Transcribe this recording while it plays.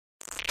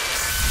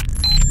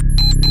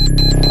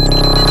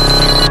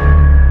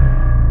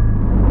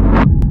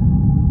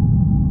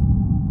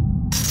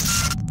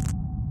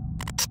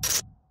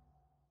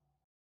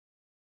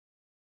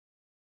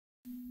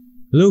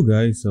Hello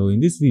guys, so in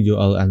this video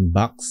I'll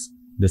unbox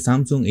the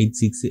Samsung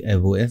 860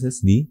 EVO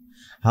SSD,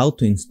 how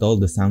to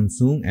install the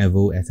Samsung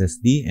EVO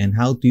SSD, and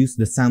how to use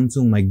the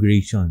Samsung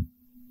migration.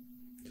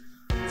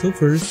 So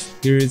first,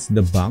 here is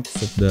the box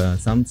of the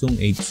Samsung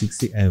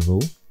 860 EVO.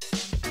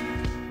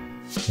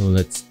 So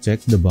let's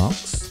check the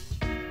box.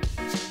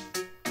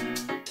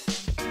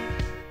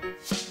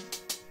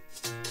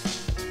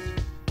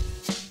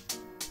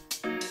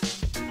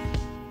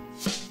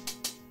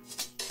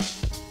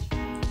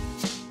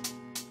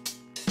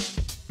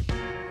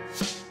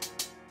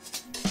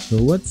 So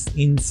what's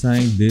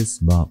inside this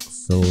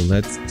box? So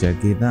let's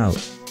check it out.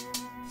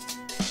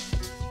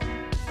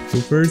 So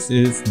first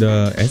is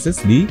the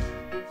SSD,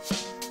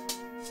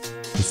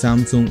 the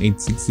Samsung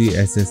 860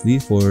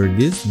 SSD. For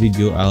this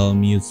video,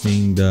 I'm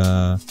using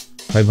the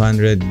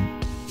 500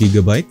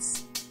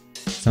 gigabytes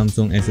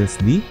Samsung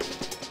SSD.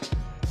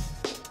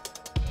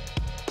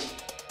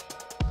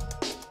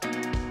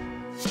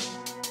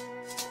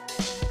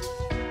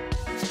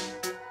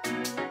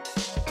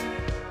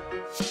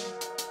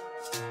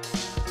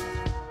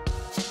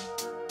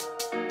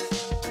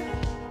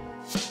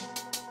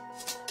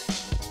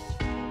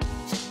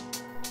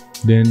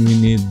 Then we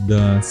need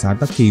the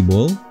SATA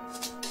cable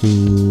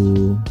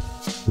to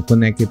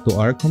connect it to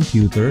our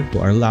computer,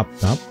 to our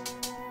laptop.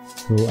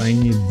 So I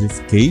need this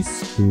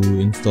case to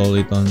install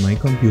it on my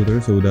computer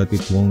so that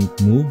it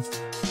won't move.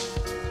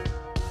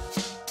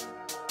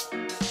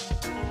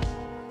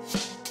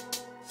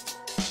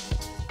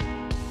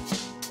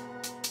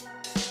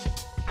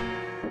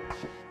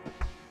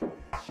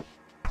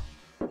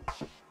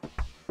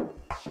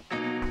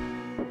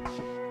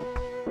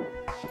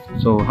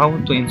 So how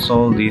to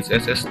install this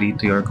SSD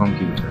to your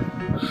computer?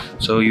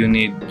 So you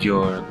need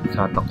your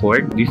SATA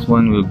cord. This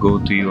one will go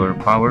to your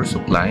power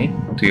supply,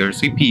 to your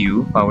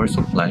CPU power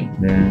supply.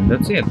 Then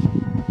that's it.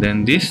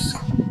 Then this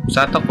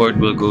SATA cord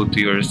will go to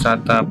your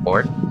SATA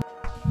port.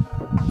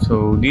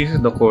 So this is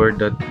the cord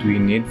that we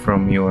need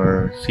from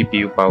your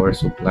CPU power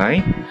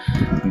supply.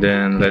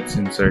 Then let's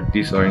insert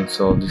this or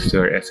install this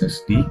to your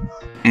SSD.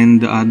 And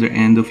the other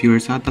end of your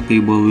SATA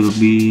cable will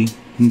be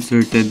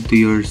inserted to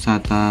your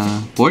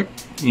SATA port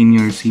in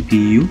your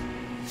CPU.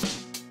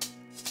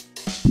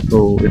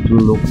 So it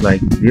will look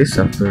like this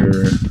after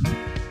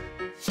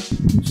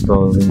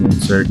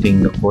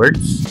inserting the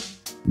cords,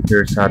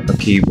 your SATA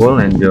cable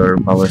and your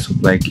power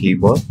supply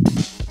cable.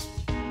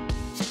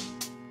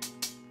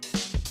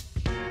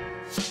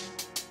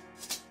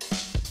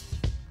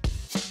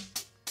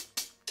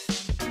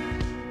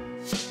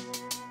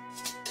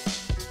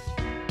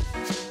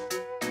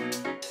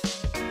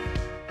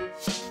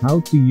 How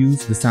to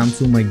use the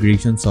Samsung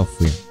migration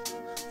software.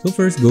 So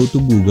first, go to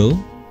Google,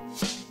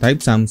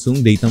 type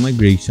Samsung data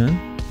migration,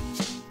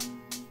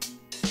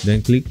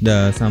 then click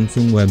the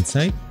Samsung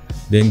website,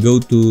 then go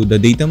to the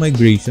data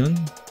migration,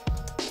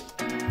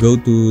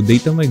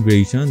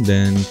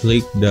 then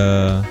click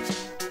the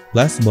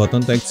plus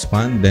button to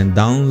expand, then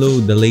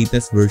download the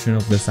latest version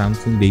of the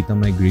Samsung data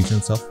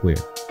migration software.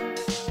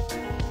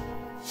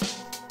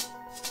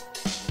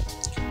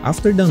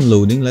 After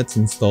downloading, let's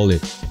install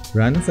it.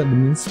 Run as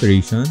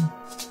administration.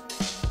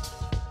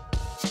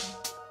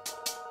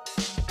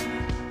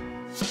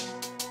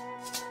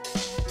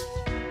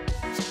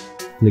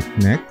 Click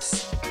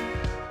next.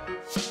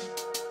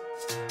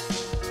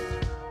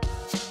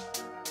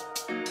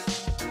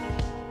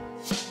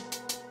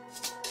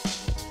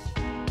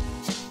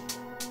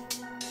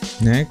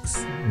 Next,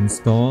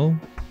 install.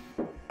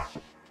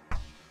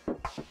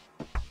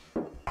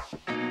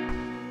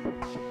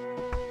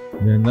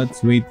 Then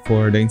let's wait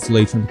for the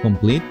installation to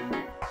complete.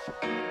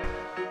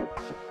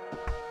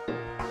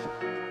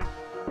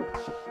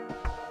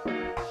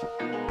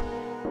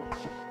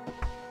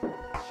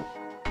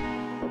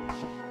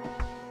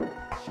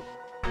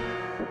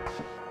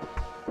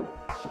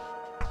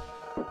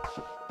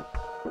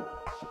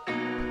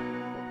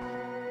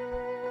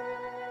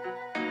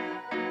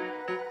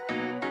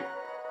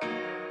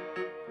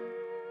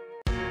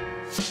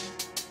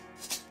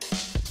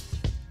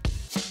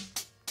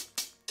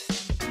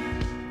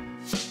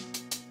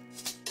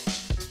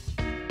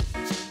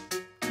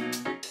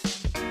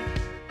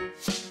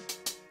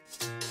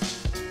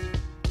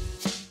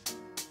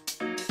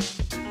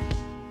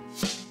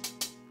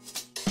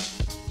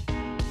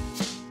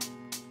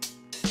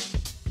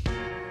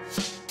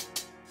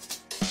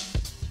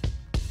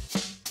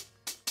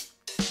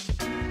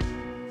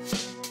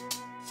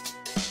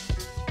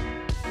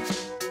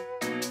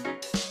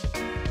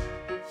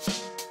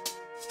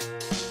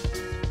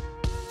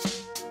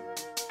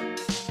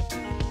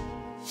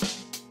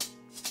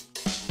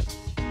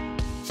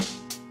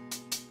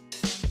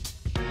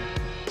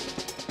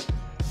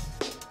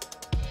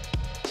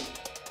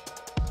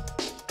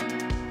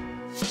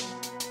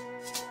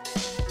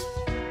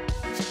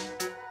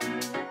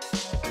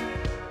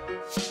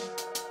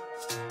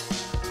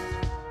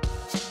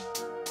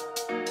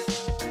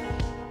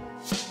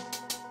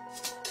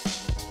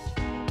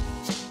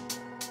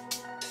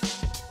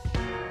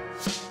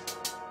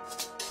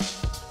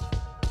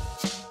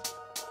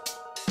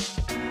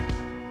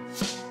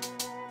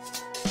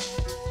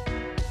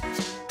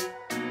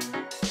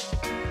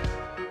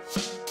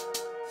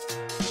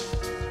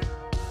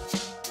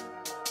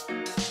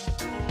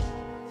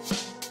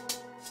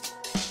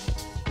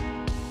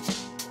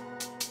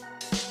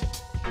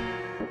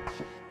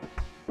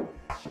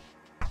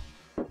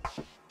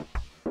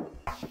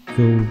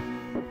 So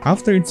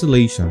after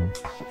installation,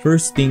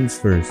 first things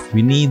first,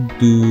 we need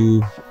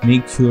to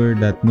make sure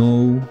that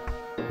no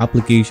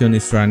application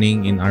is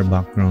running in our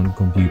background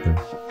computer.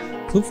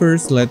 So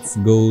first, let's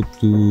go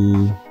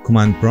to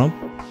command prompt.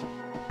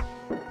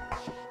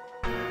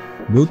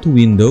 Go to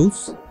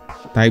Windows,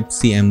 type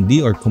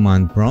CMD or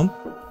command prompt,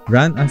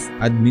 run as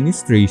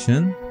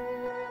administration.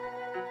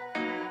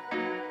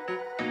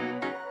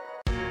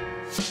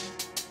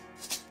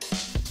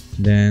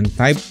 Then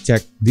type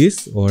check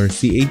this or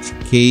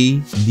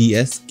CHKDSK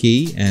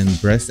and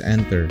press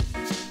enter.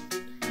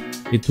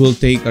 It will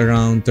take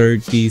around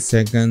 30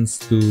 seconds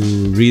to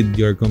read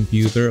your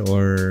computer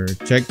or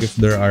check if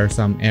there are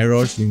some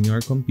errors in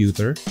your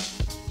computer.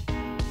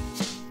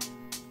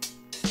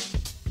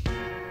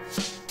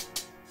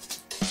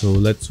 So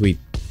let's wait.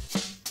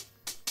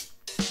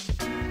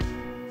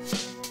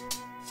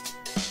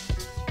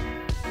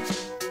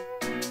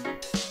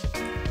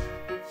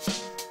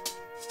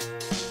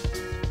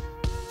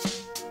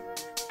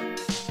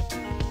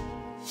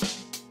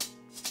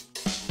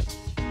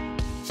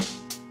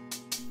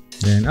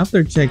 Then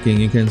after checking,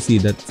 you can see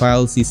that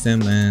file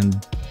system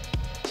and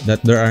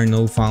that there are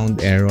no found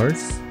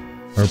errors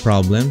or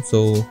problems.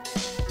 So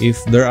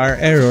if there are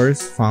errors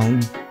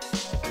found,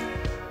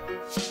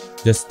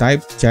 just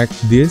type check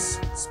this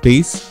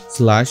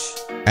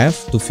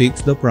 /F to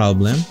fix the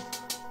problem.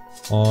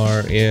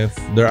 Or if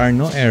there are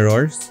no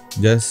errors,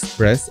 just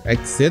press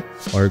exit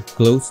or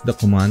close the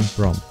command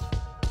prompt.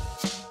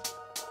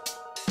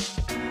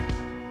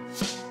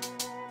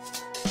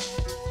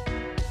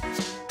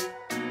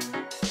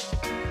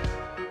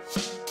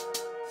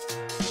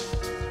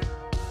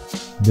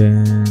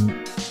 Then,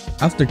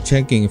 after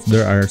checking if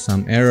there are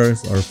some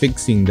errors or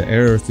fixing the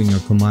errors in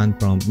your command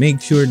prompt, make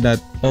sure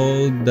that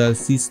all the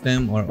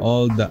system or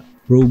all the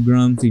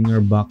programs in your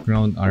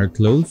background are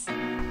closed.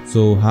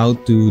 So how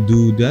to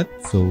do that?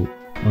 So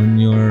on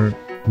your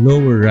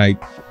lower right,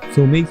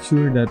 so make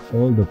sure that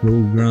all the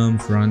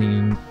programs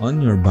running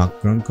on your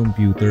background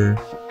computer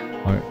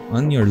or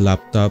on your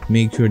laptop,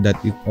 make sure that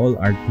it all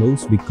are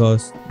closed,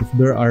 because if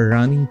there are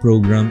running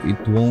programs,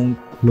 it won't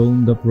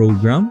clone the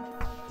program.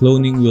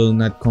 Cloning will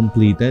not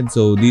completed.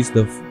 So this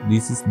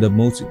is the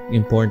most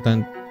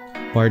important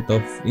part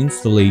of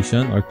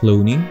installation or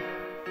cloning.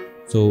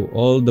 So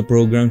all the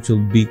programs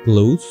should be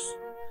closed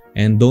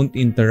and don't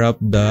interrupt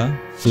the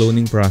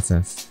cloning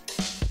process.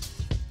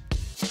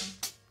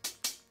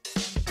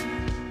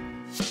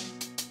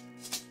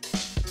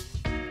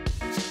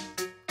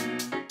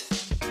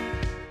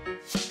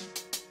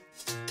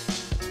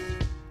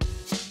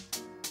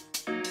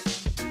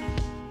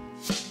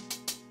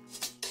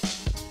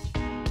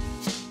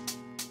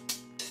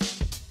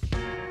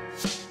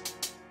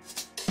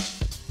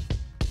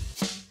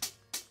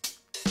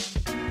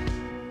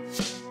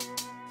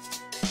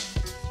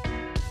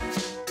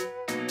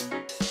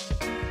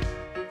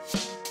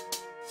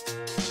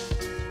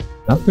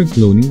 After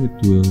cloning,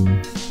 it will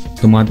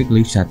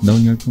automatically shut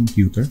down your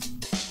computer.